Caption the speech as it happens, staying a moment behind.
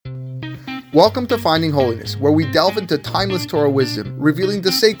Welcome to Finding Holiness, where we delve into timeless Torah wisdom, revealing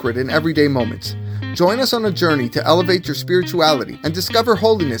the sacred in everyday moments. Join us on a journey to elevate your spirituality and discover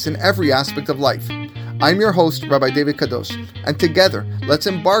holiness in every aspect of life. I'm your host, Rabbi David Kadosh, and together, let's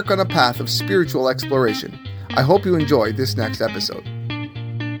embark on a path of spiritual exploration. I hope you enjoy this next episode.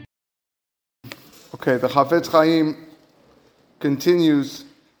 Okay, the Chafetz Chaim continues.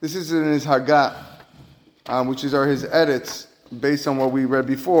 This is in his Haggah, which is his edits based on what we read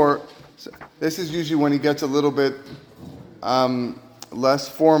before. So this is usually when he gets a little bit less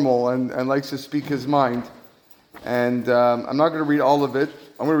formal and likes to speak his mind. And I'm not going to read all of it.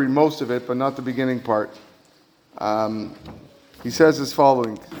 I'm going to read most of it, but not the beginning part. He says as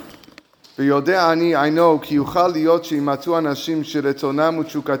following: "V'yodeh ani, I know, ki yuchal liyot she'imatzu anashim sheretzonam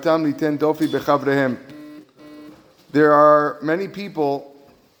u'tshukatam liten dofi b'chavrehem." There are many people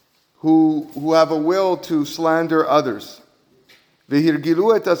who have a will to slander others.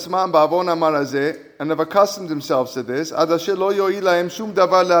 V'hirgilu et atzmam ba'avon hamar hazeh, and have accustomed themselves to this, ad asher lo yo'il lahem shum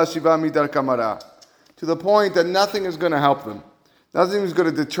davar la'ashiva midarkam hara, to the point that nothing is going to help them. Nothing is going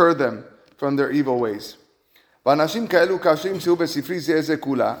to deter them from their evil ways. V'anashim ka'elu kashim shehu b'sifri zeh zeh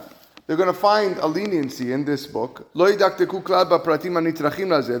kula, they're going to find a leniency in this book. Lo yidakteku klal ba'pratim hanitrachim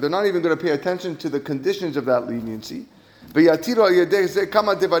lazeh, they're not even going to pay attention to the conditions of that leniency. V'yatiru al yedeh zeh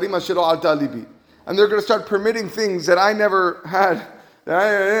kama devarim asher lo alta libi, and they're going to start permitting things that I never had, that I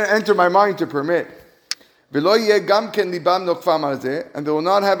didn't enter my mind to permit. V'lo yeh gam ken libam nokfam hazeh, and they will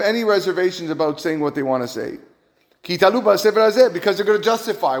not have any reservations about saying what they want to say. Ki talu b'sefer hazeh, because they're going to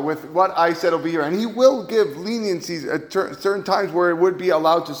justify with what I said over here. And he will give leniencies at certain times where it would be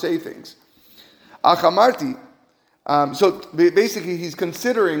allowed to say things. Achamarti, so basically he's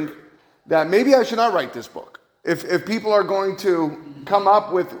considering that maybe I should not write this book. If people are going to come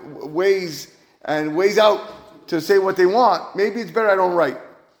up with ways out to say what they want, maybe it's better I don't write.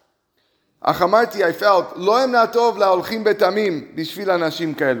 Achamarti, I felt, lo emna tov la'olchim betamim bishvil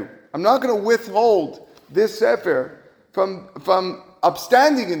anashim kaelu. I'm not going to withhold this sefer from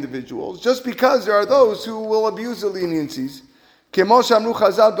upstanding individuals just because there are those who will abuse the leniencies. Kemo shamru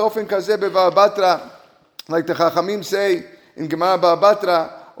chazal beofen kazeh beva batra, like the Chachamim say in Gemara Bava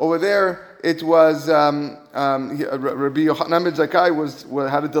Batra. Over there, it was Rabbi Yochanan ben Zakkai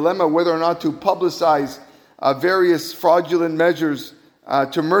had a dilemma whether or not to publicize various fraudulent measures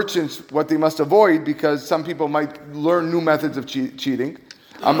to merchants, what they must avoid, because some people might learn new methods of cheating.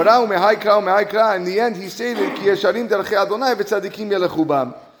 In the end, he stated, Ki yesharim derechei Adonai v'tzadikim yelechu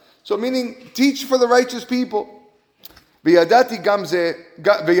bam. So meaning, teach for the righteous people. V'yadati gam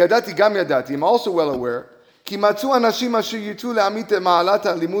yadati. I'm also well aware Ki matzu anashim asher yitu le'amit ma'alat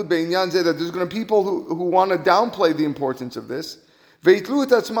ha'limud be'inyan zeh, that there's going to be people who want to downplay the importance of this. Ve'itlu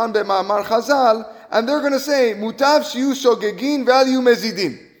et atzman be'ma'amar chazal, and they're going to say, mutav shiyu shogegin ve'al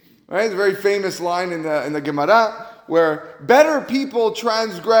mezidim. Right, the very famous line in the Gemara, where better people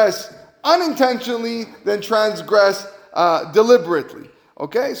transgress unintentionally than transgress deliberately.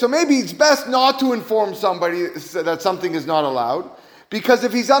 Okay, so maybe it's best not to inform somebody that something is not allowed, because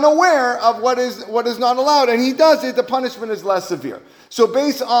if he's unaware of what is not allowed and he does it, the punishment is less severe. So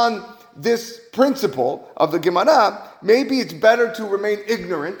based on this principle of the Gemara, maybe it's better to remain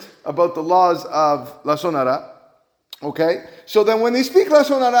ignorant about the laws of Lashon Hara. Okay, so then when they speak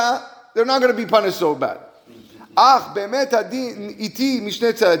Lashon Hara, they're not going to be punished so bad. But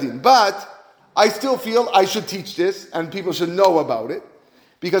I still feel I should teach this and people should know about it.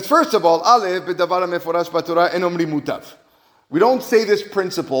 Because first of all, we don't say this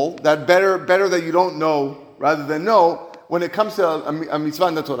principle that better that you don't know rather than know when it comes to a mitzvah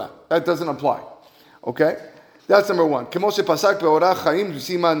in the Torah. That doesn't apply. Okay? That's number one. It's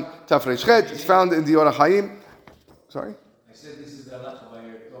found in the Orach Chaim. Sorry? I said this is the halacha by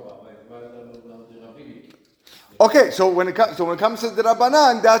your Torah, by the rabbinic. Okay, so when it comes to the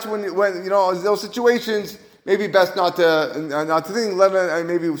Rabbanan, that's when in those situations, maybe best not to think,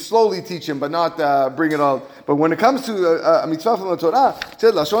 maybe slowly teach him, but not bring it all. But when it comes to a mitzvah from the Torah, it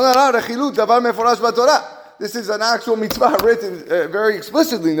says Lashon Hara rechilut davar meforash b'Torah. This is an actual mitzvah written very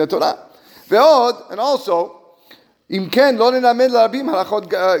explicitly in the Torah. Ve'od, and also, imken lo nenamed l'rabim halachot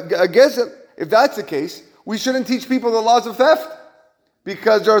gezel. If that's the case, we shouldn't teach people the laws of theft,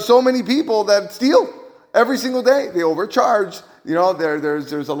 because there are so many people that steal every single day. They overcharge.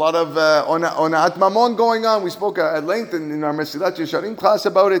 There's a lot of onat mamon going on. We spoke at length in our Mesilat Yesharim class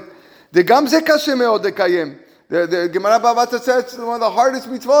about it. The Gemara Bava Batra says it's one of the hardest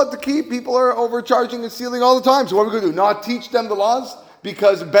mitzvot to keep. People are overcharging and stealing all the time. So what are we going to do? Not teach them the laws?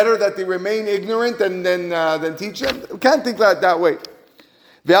 Because better that they remain ignorant than teach them? We can't think that way.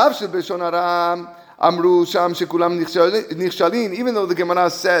 Amru sham shekulam nichshalin, even though the Gemara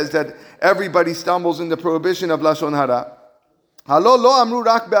says that everybody stumbles in the prohibition of Lashon Hara. Halo lo amru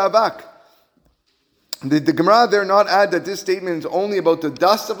rak be'avak. Did the Gemara there not add that this statement is only about the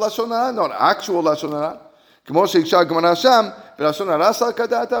dust of Lashon Hara, not actual Lashon Hara?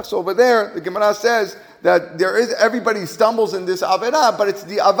 So over there, the Gemara says that everybody stumbles in this Avera, but it's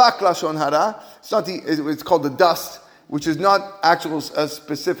the Avak Lashon Hara. It's called the dust, which is not actual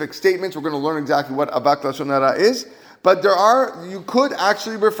specific statements. We're going to learn exactly what Avak Lashon Hara is. But you could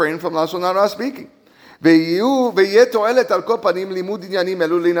actually refrain from Lashon Hara speaking.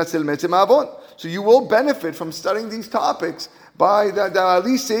 So you will benefit from studying these topics by that at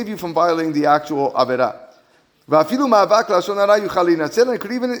least save you from violating the actual Avera. And it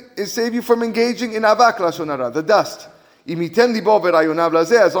could even save you from engaging in Avak Lashon Hara, the dust.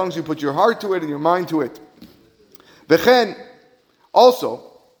 As long as you put your heart to it and your mind to it.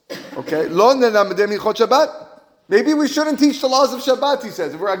 Also, okay, maybe we shouldn't teach the laws of Shabbat, he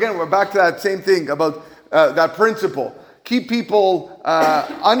says. We're back to that same thing about that principle. Keep people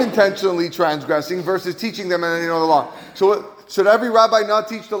unintentionally transgressing versus teaching them the law. So should every rabbi not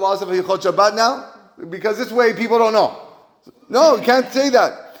teach the laws of Hilchot Shabbat now? Because this way people don't know. No, you can't say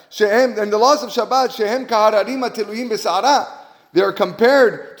that. And the laws of Shabbat, shehem kahararim ateluim b'sa'ara, they are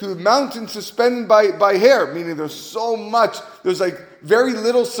compared to mountains suspended by hair, meaning there's like very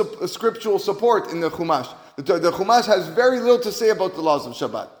little scriptural support in the Chumash. The Chumash has very little to say about the laws of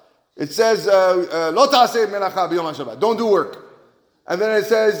Shabbat. It says, lo ta'aseh melacha b'yom HaShabbat, don't do work. And then it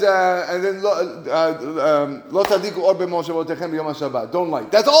says, lo tadiku or b'moshavotechem b'yom HaShabbat, don't light.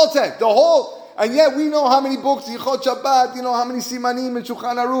 That's all it says, and yet we know how many books, Yichot Shabbat, how many Simanim and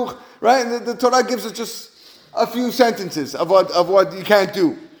Shulchan Aruch, right? And the Torah gives us just a few sentences of what you can't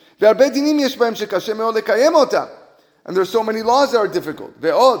do. And there's so many laws that are difficult.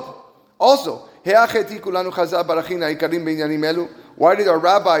 Also, why did our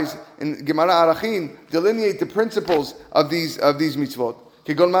rabbis in Gemara Arachin delineate the principles of these mitzvot?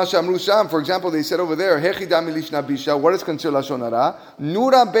 For example, they said over there, what is considered Lashon Hara?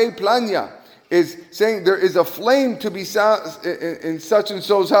 Nura Bei Planya is saying there is a flame to be in such and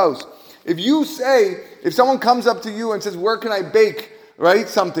so's house. If someone comes up to you and says, where can I bake, right,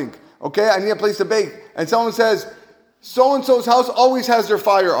 something, okay, I need a place to bake, and someone says, so-and-so's house always has their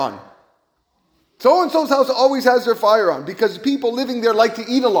fire on. So-and-so's house always has their fire on, because people living there like to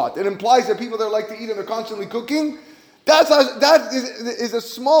eat a lot. It implies that people there like to eat and they're constantly cooking. That is a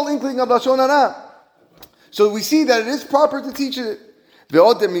small inkling of Lashon Hara. So we see that it is proper to teach it. We can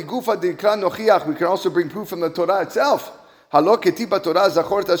also bring proof from the Torah itself.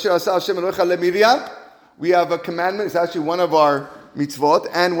 We have a commandment, it's actually one of our mitzvot,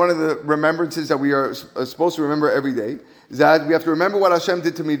 and one of the remembrances that we are supposed to remember every day, is that we have to remember what Hashem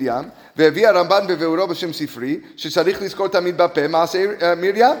did to Miriam. We have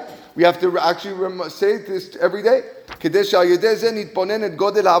to actually say this every day. So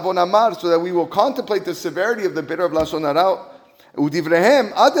that we will contemplate the severity of the bitter of Lashon Hara.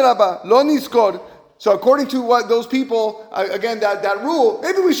 So according to what those people, again, that rule,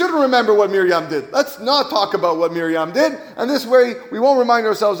 maybe we shouldn't remember what Miriam did. Let's not talk about what Miriam did. And this way, we won't remind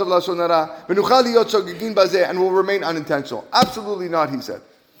ourselves of Lashon Hara. And we'll remain unintentional. Absolutely not, he said.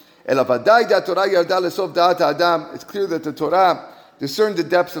 It's clear that the Torah discerned the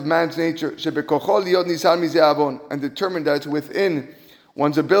depths of man's nature, and determined that it's within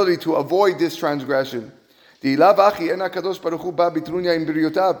one's ability to avoid this transgression. If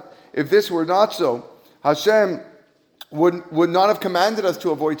this were not so, Hashem would not have commanded us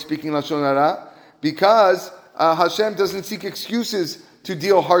to avoid speaking Lashon Hara, because Hashem doesn't seek excuses to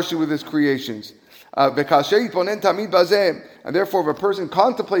deal harshly with his creations. And therefore, if a person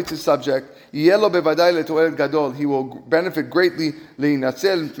contemplates his subject, he will benefit greatly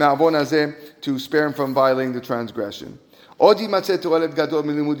to spare him from violating the transgression. Another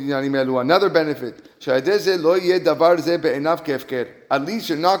benefit, at least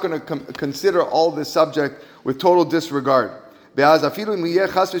you're not going to consider all this subject with total disregard.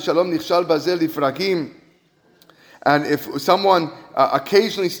 And if someone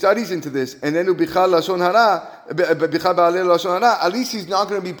occasionally studies into this, and then at least he's not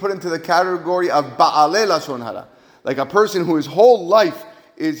going to be put into the category of Ba'alei Lashon Hara. Like a person who his whole life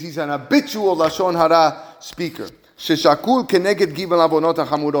he's an habitual Lashon Hara speaker. Sheshakul keneged givan avonot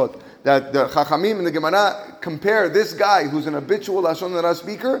hamurot. That the Chachamim and the Gemara compare this guy who's an habitual Lashon Hara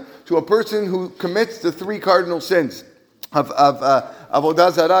speaker to a person who commits the three cardinal sins of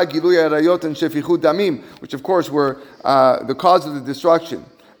avodah zarah, gilui arayot, and shefichut damim, which of course were the cause of the destruction.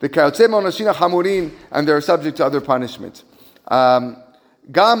 The kayotzei monashina hamurin, and they are subject to other punishments.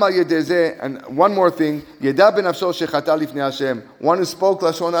 And one more thing, one who spoke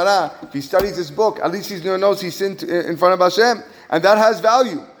Lashon Hara, if he studies this book, at least he knows he sinned in front of Hashem, and that has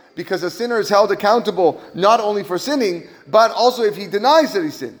value, because a sinner is held accountable not only for sinning, but also if he denies that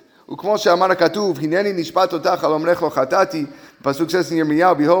he sinned. Pasuk says in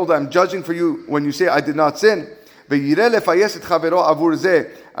Yirmiyahu, behold, I'm judging for you when you say I did not sin.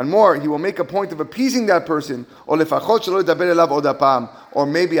 And more, he will make a point of appeasing that person, or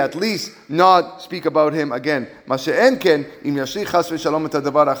maybe at least not speak about him again. But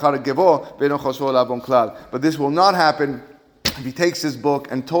this will not happen if he takes his book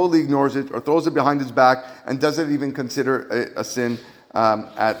and totally ignores it or throws it behind his back and doesn't even consider a sin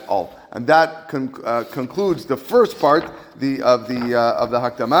at all. And that concludes the first part of the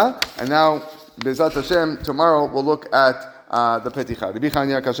Hakdama. And now, Bezat Hashem, tomorrow we'll look at the Peticha.